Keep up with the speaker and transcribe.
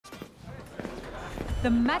The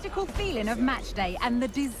magical feeling of match day and the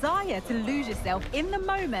desire to lose yourself in the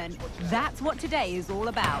moment, that's what today is all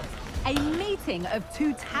about. A meeting of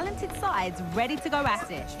two talented sides ready to go at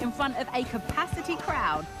it in front of a capacity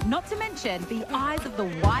crowd, not to mention the eyes of the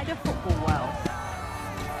wider football world.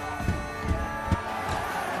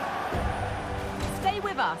 Stay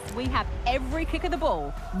with us, we have every kick of the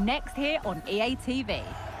ball next here on EA TV.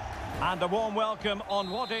 And a warm welcome on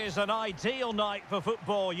what is an ideal night for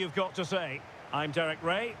football, you've got to say. I'm Derek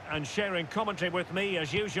Ray, and sharing commentary with me,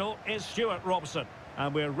 as usual, is Stuart Robson.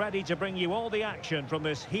 And we're ready to bring you all the action from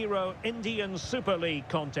this Hero Indian Super League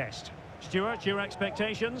contest. Stuart, your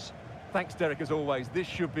expectations? Thanks, Derek, as always. This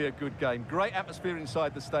should be a good game. Great atmosphere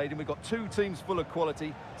inside the stadium. We've got two teams full of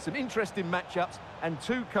quality, some interesting matchups, and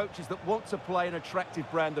two coaches that want to play an attractive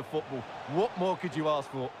brand of football. What more could you ask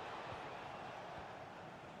for?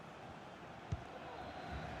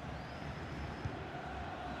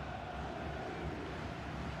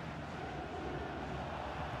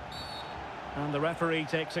 And the referee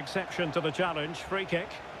takes exception to the challenge. Free kick.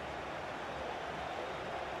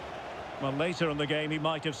 Well, later in the game he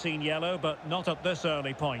might have seen yellow, but not at this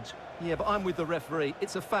early point. Yeah, but I'm with the referee.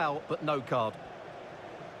 It's a foul, but no card.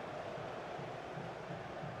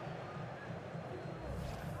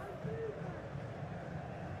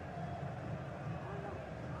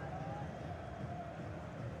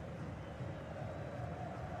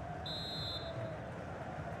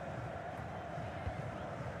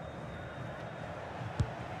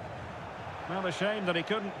 Well, a shame that he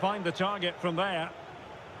couldn't find the target from there.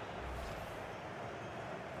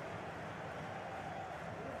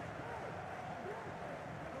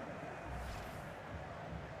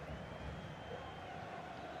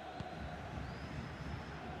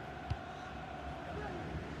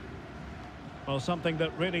 Well, something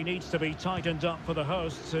that really needs to be tightened up for the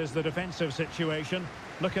hosts is the defensive situation.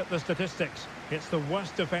 Look at the statistics. It's the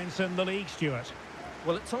worst defence in the league, Stuart.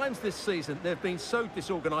 Well, at times this season, they've been so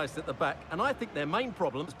disorganised at the back, and I think their main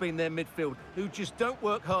problem has been their midfield, who just don't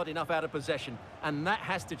work hard enough out of possession, and that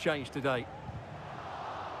has to change today.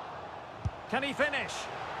 Can he finish?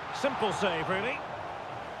 Simple save, really.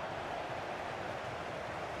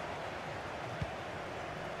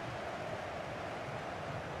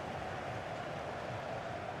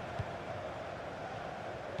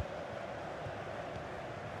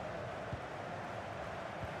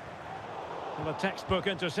 A textbook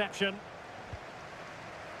interception.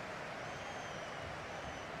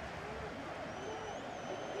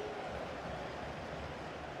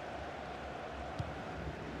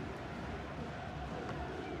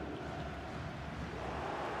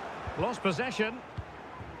 Lost possession.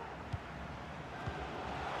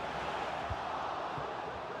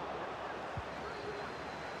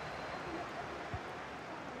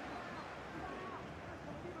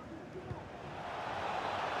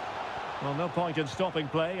 Well, no point in stopping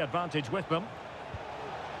play, advantage with them.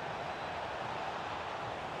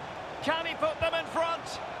 Can he put them in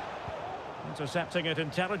front? Intercepting it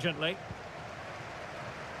intelligently.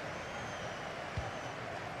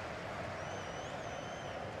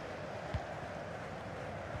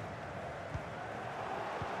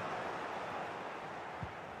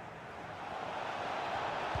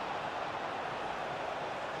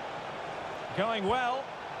 Going well.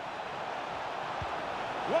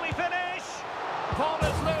 Will he finish? Ball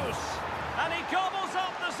is loose, and he gobbles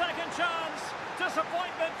up the second chance.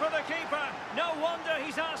 Disappointment for the keeper. No wonder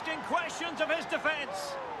he's asking questions of his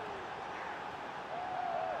defence.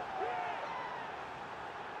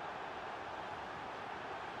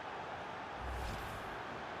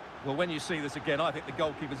 Well, when you see this again, I think the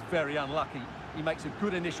goalkeeper's very unlucky. He makes a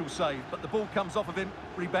good initial save, but the ball comes off of him,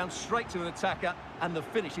 rebounds straight to an attacker, and the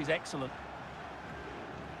finish is excellent.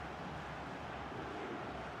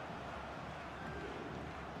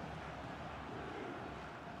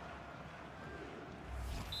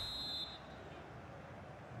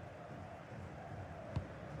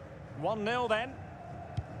 One 0 then.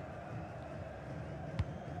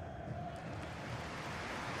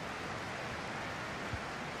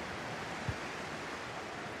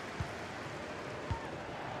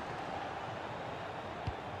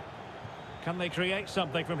 Can they create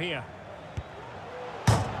something from here?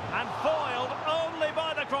 And foiled only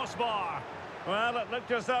by the crossbar. Well, it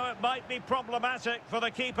looked as though it might be problematic for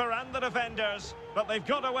the keeper and the defenders, but they've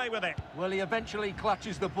got away with it. Well, he eventually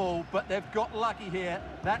clutches the ball, but they've got lucky here.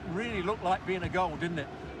 That really looked like being a goal, didn't it?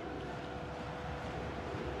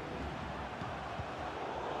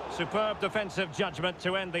 Superb defensive judgment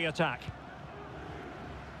to end the attack.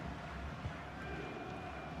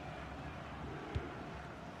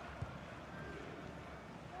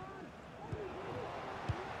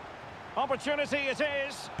 Opportunity it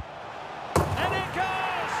is. And it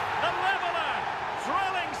goes! A leveller!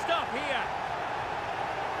 Thrilling stuff here.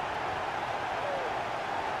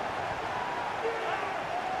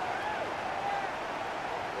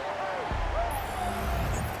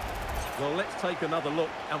 Well, let's take another look.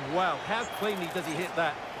 And wow, how cleanly does he hit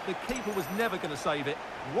that? The keeper was never going to save it.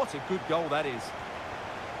 What a good goal that is.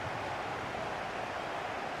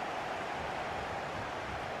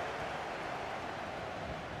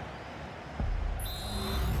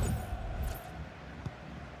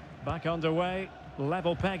 Back underway,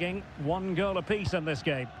 level pegging, 1 goal apiece in this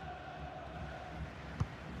game.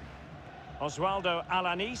 Oswaldo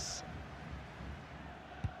Alanis.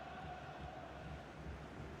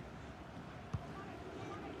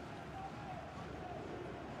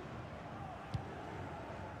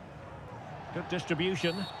 Good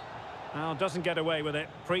distribution. Now doesn't get away with it.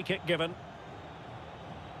 Free kick given.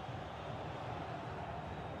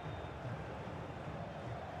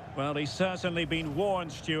 Well, he's certainly been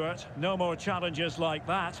warned, Stuart. No more challenges like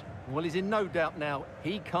that. Well, he's in no doubt now.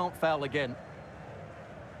 He can't foul again.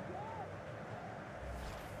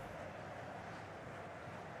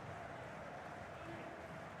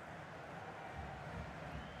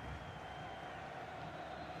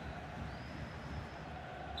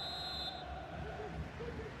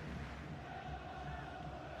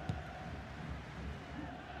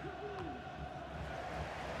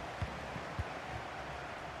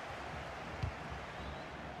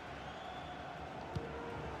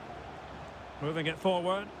 Moving it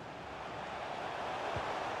forward.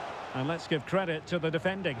 And let's give credit to the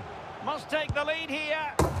defending. Must take the lead here.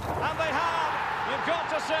 And they have. You've got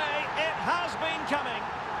to say, it has been coming.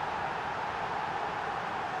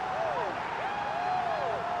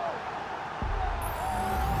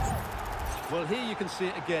 Well, here you can see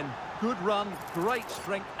it again. Good run, great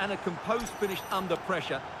strength, and a composed finish under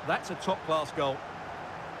pressure. That's a top-class goal.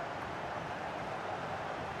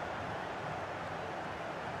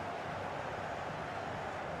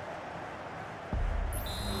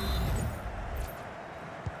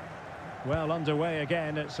 Well, underway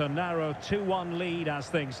again. It's a narrow 2-1 lead as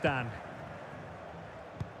things stand.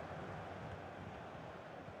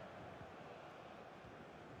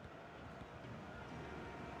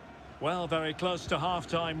 Well, very close to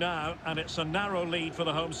half-time now, and it's a narrow lead for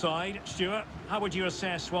the home side. Stuart, how would you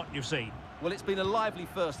assess what you've seen? Well, it's been a lively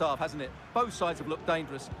first half, hasn't it? Both sides have looked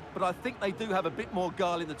dangerous, but I think they do have a bit more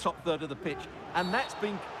guile in the top third of the pitch, and that's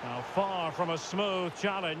been... Now, far from a smooth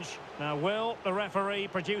challenge. Now, will the referee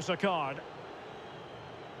produce a card?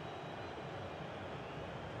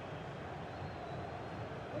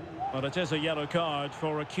 Well, it is a yellow card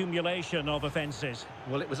for accumulation of offences.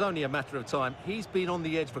 Well, it was only a matter of time. He's been on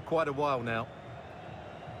the edge for quite a while now.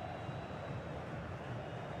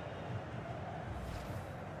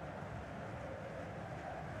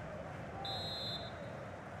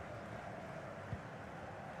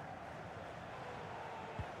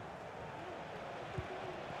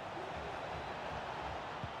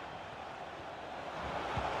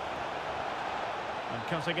 And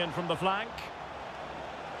cutting in from the flank.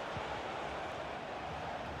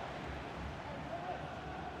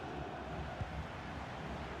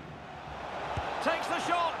 Takes the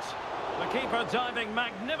shot. The keeper diving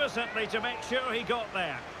magnificently to make sure he got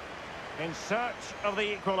there. In search of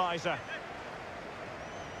the equaliser.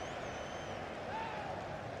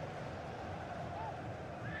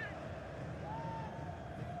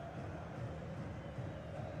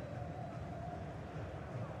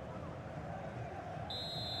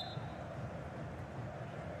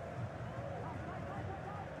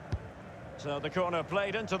 So the corner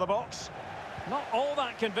played into the box. Not all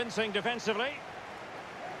that convincing defensively.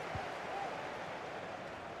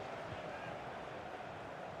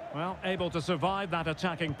 Well, able to survive that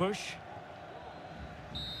attacking push.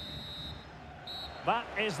 That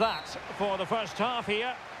is that for the first half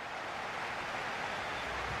here.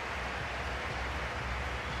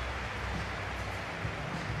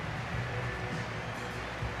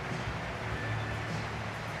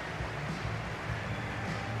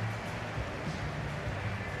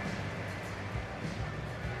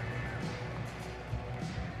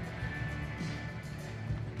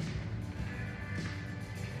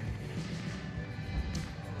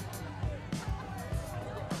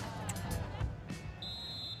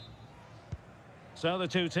 So the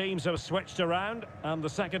two teams have switched around and the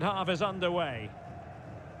second half is underway.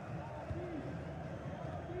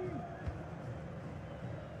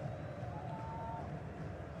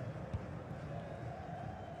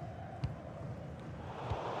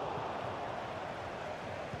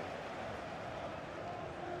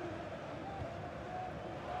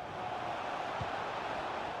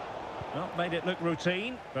 Well, made it look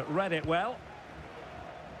routine, but read it well.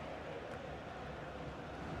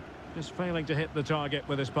 Just failing to hit the target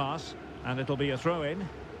with his pass, and it'll be a throw-in.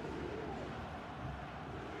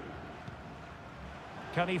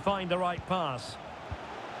 Can he find the right pass?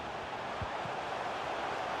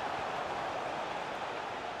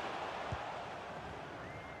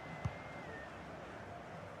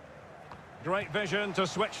 Great vision to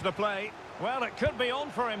switch the play. Well, it could be on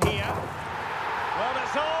for him here. Well,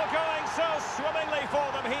 it's all going so swimmingly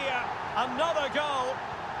for them here. Another goal.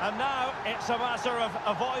 And now it's a matter of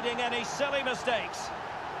avoiding any silly mistakes.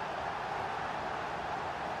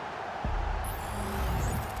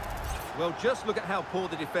 Well, just look at how poor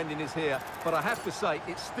the defending is here. But I have to say,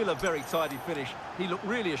 it's still a very tidy finish. He looked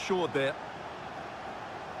really assured there.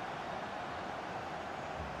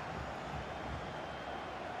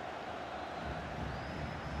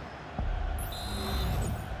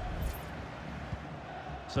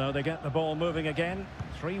 So they get the ball moving again.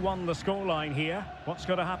 3-1 the scoreline here. What's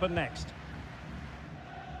going to happen next?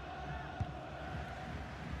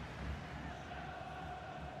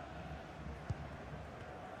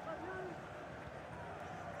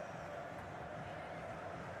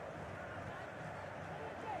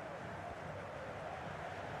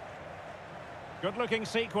 Good-looking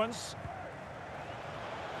sequence.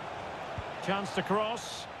 Chance to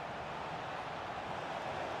cross.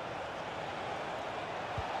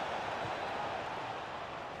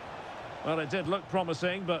 Well, it did look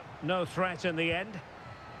promising, but no threat in the end.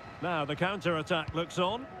 Now the counter-attack looks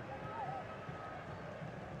on.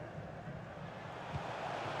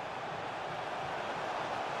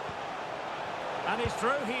 And he's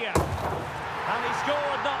through here. And he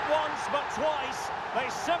scored not once, but twice. They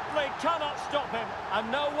simply cannot stop him.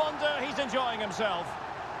 And no wonder he's enjoying himself.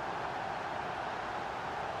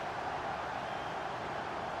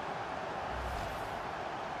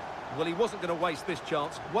 Well, he wasn't going to waste this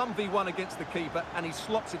chance. 1v1 against the keeper, and he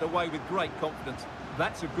slots it away with great confidence.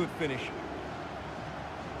 That's a good finish.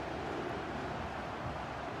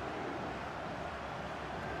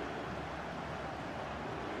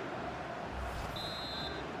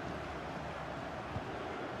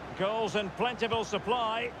 Goals in plentiful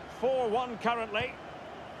supply. 4-1 currently.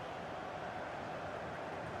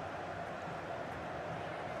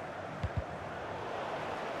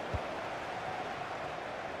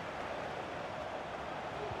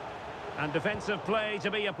 And defensive play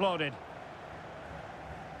to be applauded.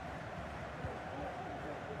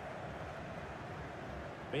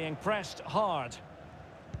 Being pressed hard.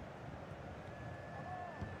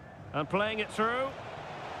 And playing it through.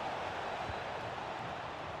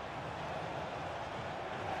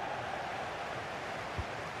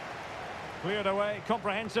 Cleared away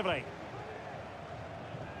comprehensively.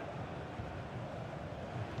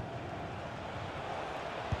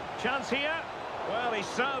 Chance here. Well, he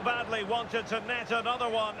so badly wanted to net another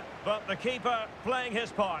one, but the keeper playing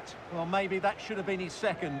his part. Well, maybe that should have been his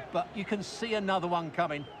second, but you can see another one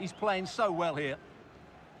coming. He's playing so well here.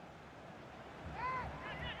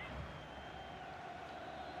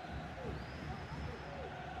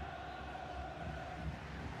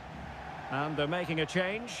 And they're making a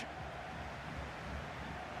change.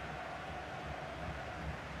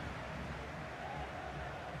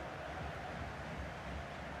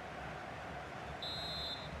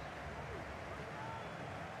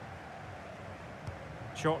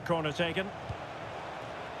 Short corner taken.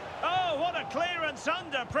 Oh, what a clearance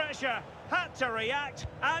under pressure. Had to react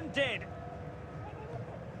and did.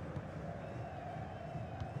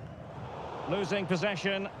 Losing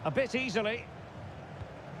possession a bit easily.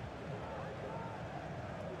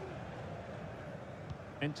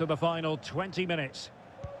 Into the final 20 minutes.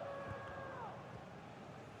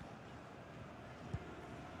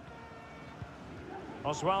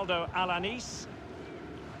 Oswaldo Alanis.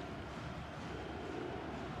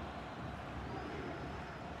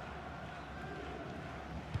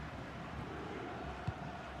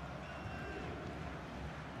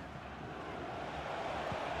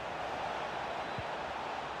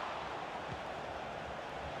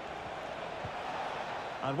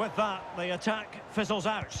 And with that, the attack fizzles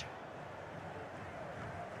out.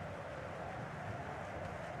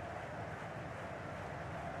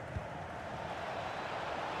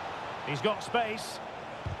 He's got space.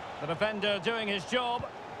 The defender doing his job.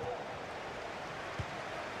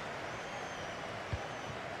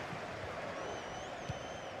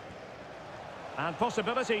 And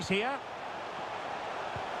possibilities here.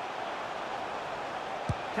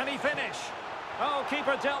 Can he finish? Oh,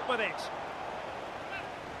 keeper dealt with it.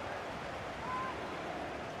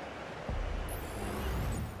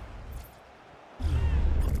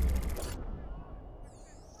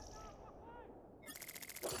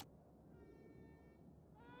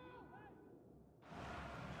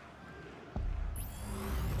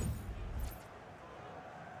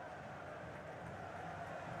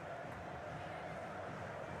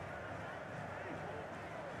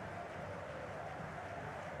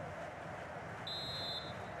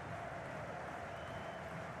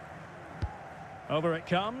 Over it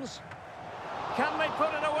comes. Can they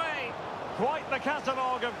put it away? Quite the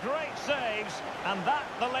catalogue of great saves, and that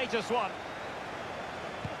the latest one.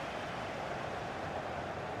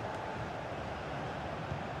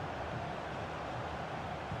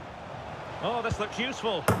 Oh, this looks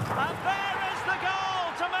useful. And there is the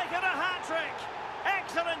goal to make it a hat-trick.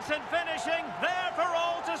 Excellence in finishing, there for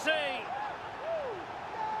all to see.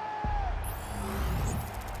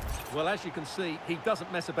 Well, as you can see, he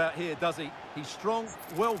doesn't mess about here, does he? He's strong,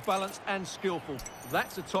 well-balanced and skillful.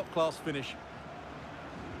 That's a top-class finish.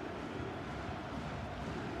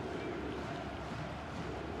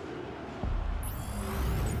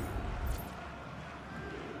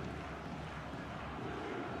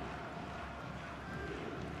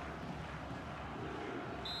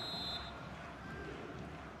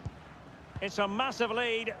 It's a massive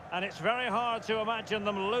lead, and it's very hard to imagine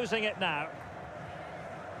them losing it now.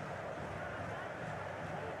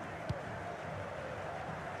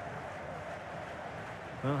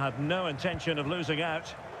 Well, had no intention of losing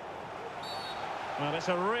out. Well, it's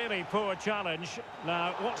a really poor challenge.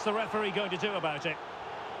 Now, what's the referee going to do about it?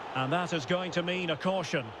 And that is going to mean a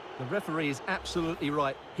caution. The referee is absolutely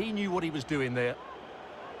right. He knew what he was doing there.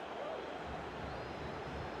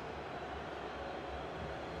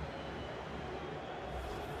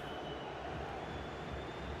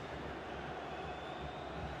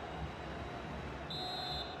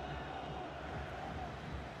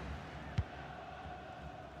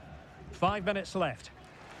 Five minutes left.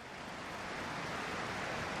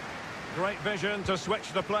 Great vision to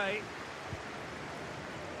switch the play.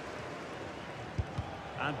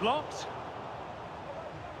 And blocked.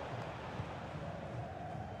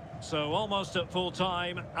 So almost at full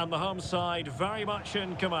time, and the home side very much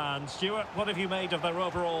in command. Stuart, what have you made of their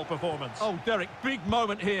overall performance? Oh, Derek, big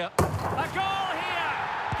moment here. A goal here,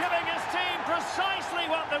 giving his team precisely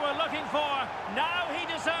what they were looking for. Now he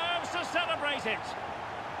deserves to celebrate it.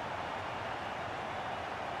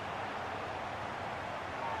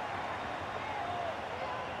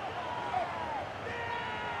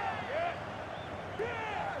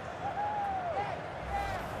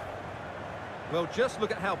 Well, just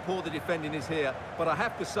look at how poor the defending is here. But I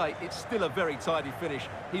have to say, it's still a very tidy finish.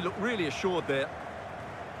 He looked really assured there.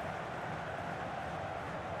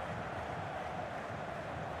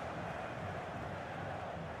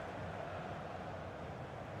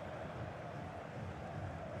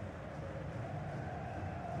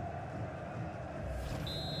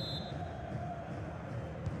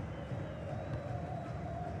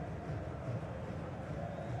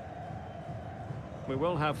 We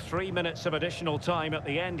will have 3 minutes of additional time at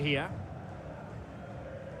the end here.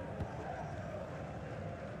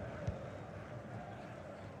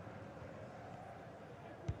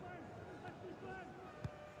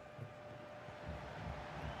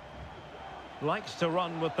 Likes to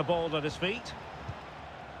run with the ball at his feet.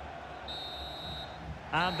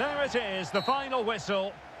 And there it is, the final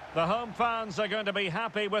whistle. The home fans are going to be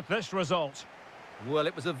happy with this result. Well,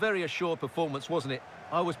 it was a very assured performance, wasn't it?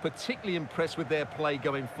 I was particularly impressed with their play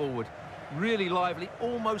going forward. Really lively,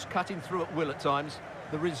 almost cutting through at will at times.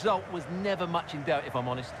 The result was never much in doubt, if I'm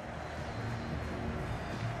honest.